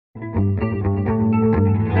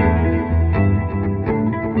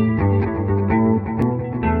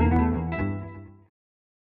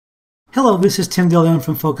Hello, this is Tim DeLeon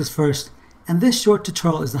from Focus First, and this short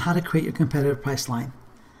tutorial is on how to create your competitive price line.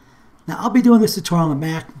 Now, I'll be doing this tutorial on the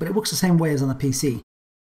Mac, but it works the same way as on the PC. If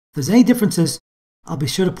there's any differences, I'll be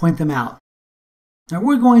sure to point them out. Now,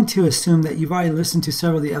 we're going to assume that you've already listened to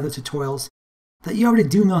several of the other tutorials, that you already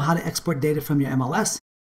do know how to export data from your MLS,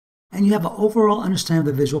 and you have an overall understanding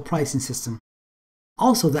of the visual pricing system.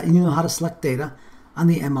 Also, that you know how to select data on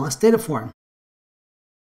the MLS data form.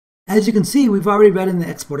 As you can see, we've already read in the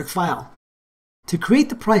exported file. To create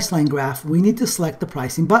the price line graph, we need to select the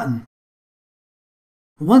pricing button.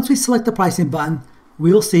 Once we select the pricing button,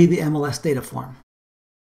 we'll see the MLS data form.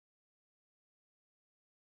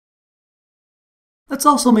 Let's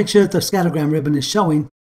also make sure that the scattergram ribbon is showing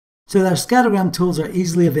so that our scattergram tools are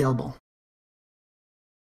easily available.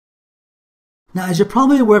 Now, as you're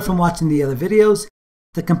probably aware from watching the other videos,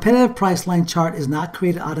 the competitive price line chart is not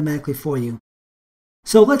created automatically for you.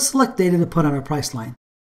 So let's select data to put on our price line.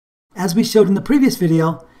 As we showed in the previous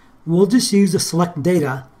video, we'll just use the Select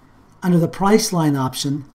Data under the Price Line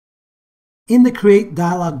option in the Create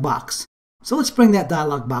dialog box. So let's bring that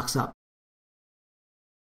dialog box up.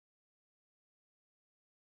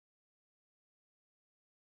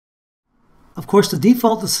 Of course, the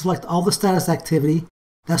default is to select all the status activity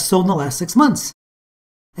that's sold in the last 6 months.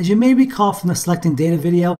 As you may recall from the Selecting Data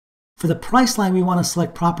video, for the price line, we want to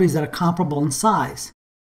select properties that are comparable in size.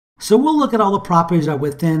 So we'll look at all the properties that are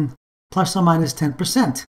within plus or minus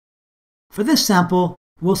 10%. For this sample,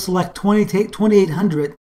 we'll select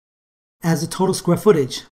 2,800 as the total square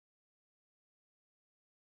footage.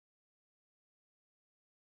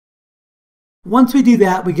 Once we do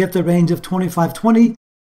that, we get the range of 2,520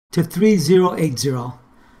 to 3,080.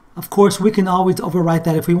 Of course, we can always overwrite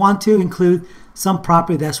that if we want to include some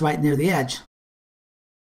property that's right near the edge.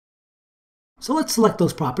 So let's select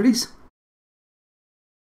those properties.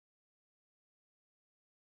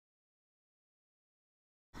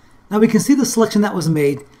 Now we can see the selection that was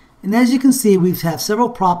made, and as you can see, we have several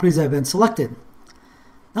properties that have been selected.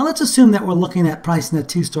 Now let's assume that we're looking at pricing a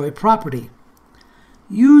two-story property.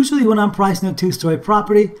 Usually when I'm pricing a two-story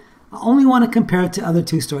property, I only want to compare it to other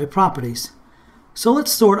two-story properties. So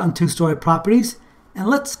let's sort on two-story properties, and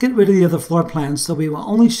let's get rid of the other floor plans so we will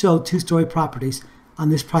only show two-story properties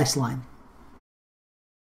on this price line.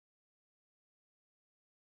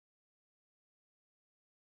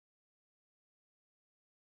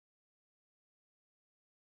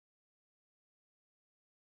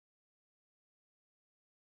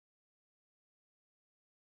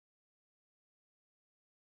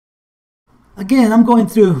 Again, I'm going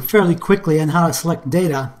through fairly quickly on how to select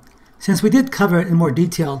data, since we did cover it in more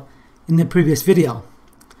detail in the previous video.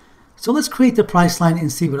 So let's create the price line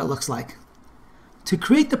and see what it looks like. To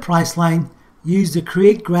create the price line, use the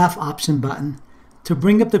Create Graph option button to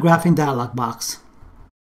bring up the graphing dialog box.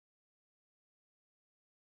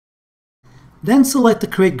 Then select the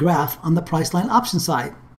Create Graph on the price line option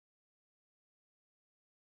side.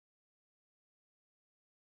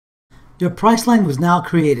 Your price line was now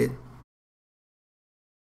created.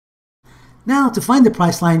 Now, to find the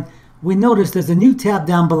price line, we notice there's a new tab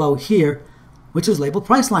down below here, which is labeled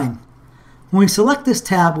Price Line. When we select this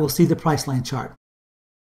tab, we'll see the price line chart.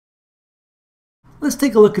 Let's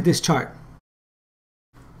take a look at this chart.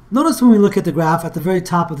 Notice when we look at the graph, at the very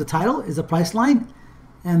top of the title is a price line,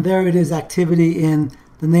 and there it is, activity in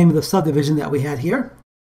the name of the subdivision that we had here.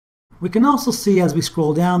 We can also see as we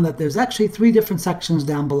scroll down that there's actually 3 different sections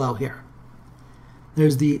down below here.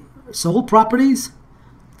 There's the sold properties,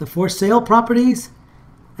 the for sale properties,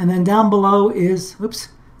 and then down below is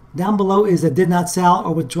the did not sell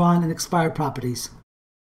or withdrawn and expired properties.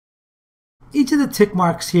 Each of the tick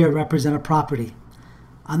marks here represent a property.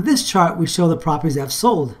 On this chart, we show the properties that have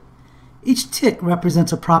sold. Each tick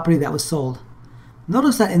represents a property that was sold.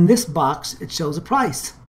 Notice that in this box, it shows a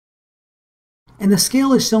price. And the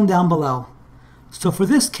scale is shown down below. So for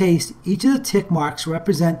this case, each of the tick marks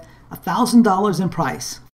represent $1,000 in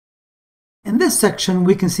price. In this section,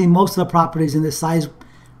 we can see most of the properties in this size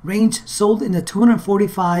range sold in the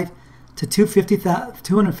 $245,000 to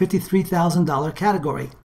 $253,000 category.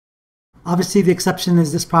 Obviously, the exception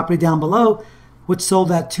is this property down below, which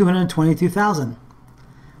sold at $222,000.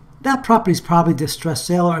 That property is probably distressed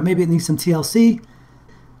sale, or maybe it needs some TLC.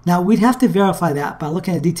 Now, we'd have to verify that by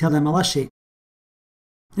looking at a detailed MLS sheet.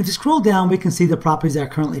 If you scroll down, we can see the properties that are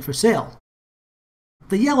currently for sale.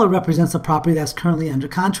 The yellow represents a property that's currently under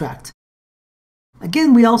contract.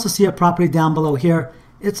 Again, we also see a property down below here.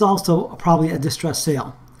 It's also probably a distressed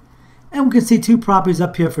sale. And we can see 2 properties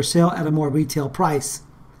up here for sale at a more retail price.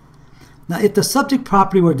 Now, if the subject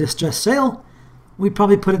property were distressed sale, we'd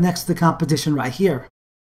probably put it next to the competition right here.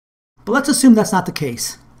 But let's assume that's not the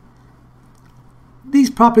case. these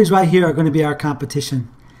properties right here are going to be our competition.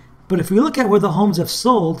 But if we look at where the homes have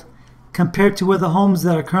sold compared to where the homes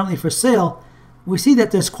that are currently for sale, we see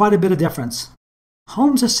that there's quite a bit of difference.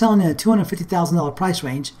 Homes are selling in a $250,000 price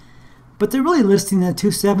range, but they're really listing in a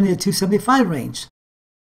 $270,000 to $275,000 range.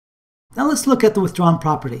 Now let's look at the withdrawn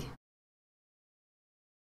property.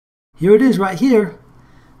 Here it is right here.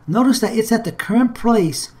 Notice that it's at the current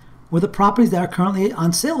place where the properties that are currently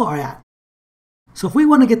on sale are at. So if we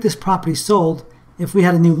want to get this property sold, if we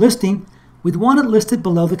had a new listing, we'd want it listed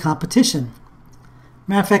below the competition.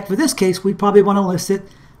 Matter of fact, for this case, we'd probably want to list it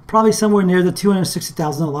probably somewhere near the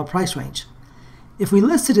 $260,000 price range. If we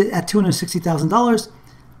listed it at $260,000,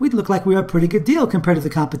 we'd look like we were a pretty good deal compared to the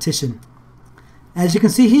competition. As you can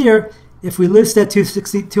see here, if we list at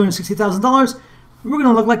 $260,000, we're going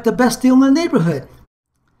to look like the best deal in the neighborhood.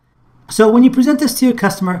 So when you present this to your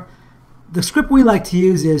customer, the script we like to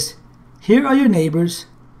use is, here are your neighbors,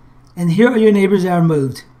 and here are your neighbors that are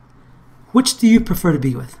moved. Which do you prefer to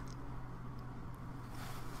be with?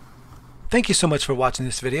 Thank you so much for watching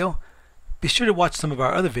this video. Be sure to watch some of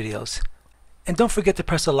our other videos, and don't forget to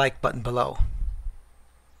press the like button below.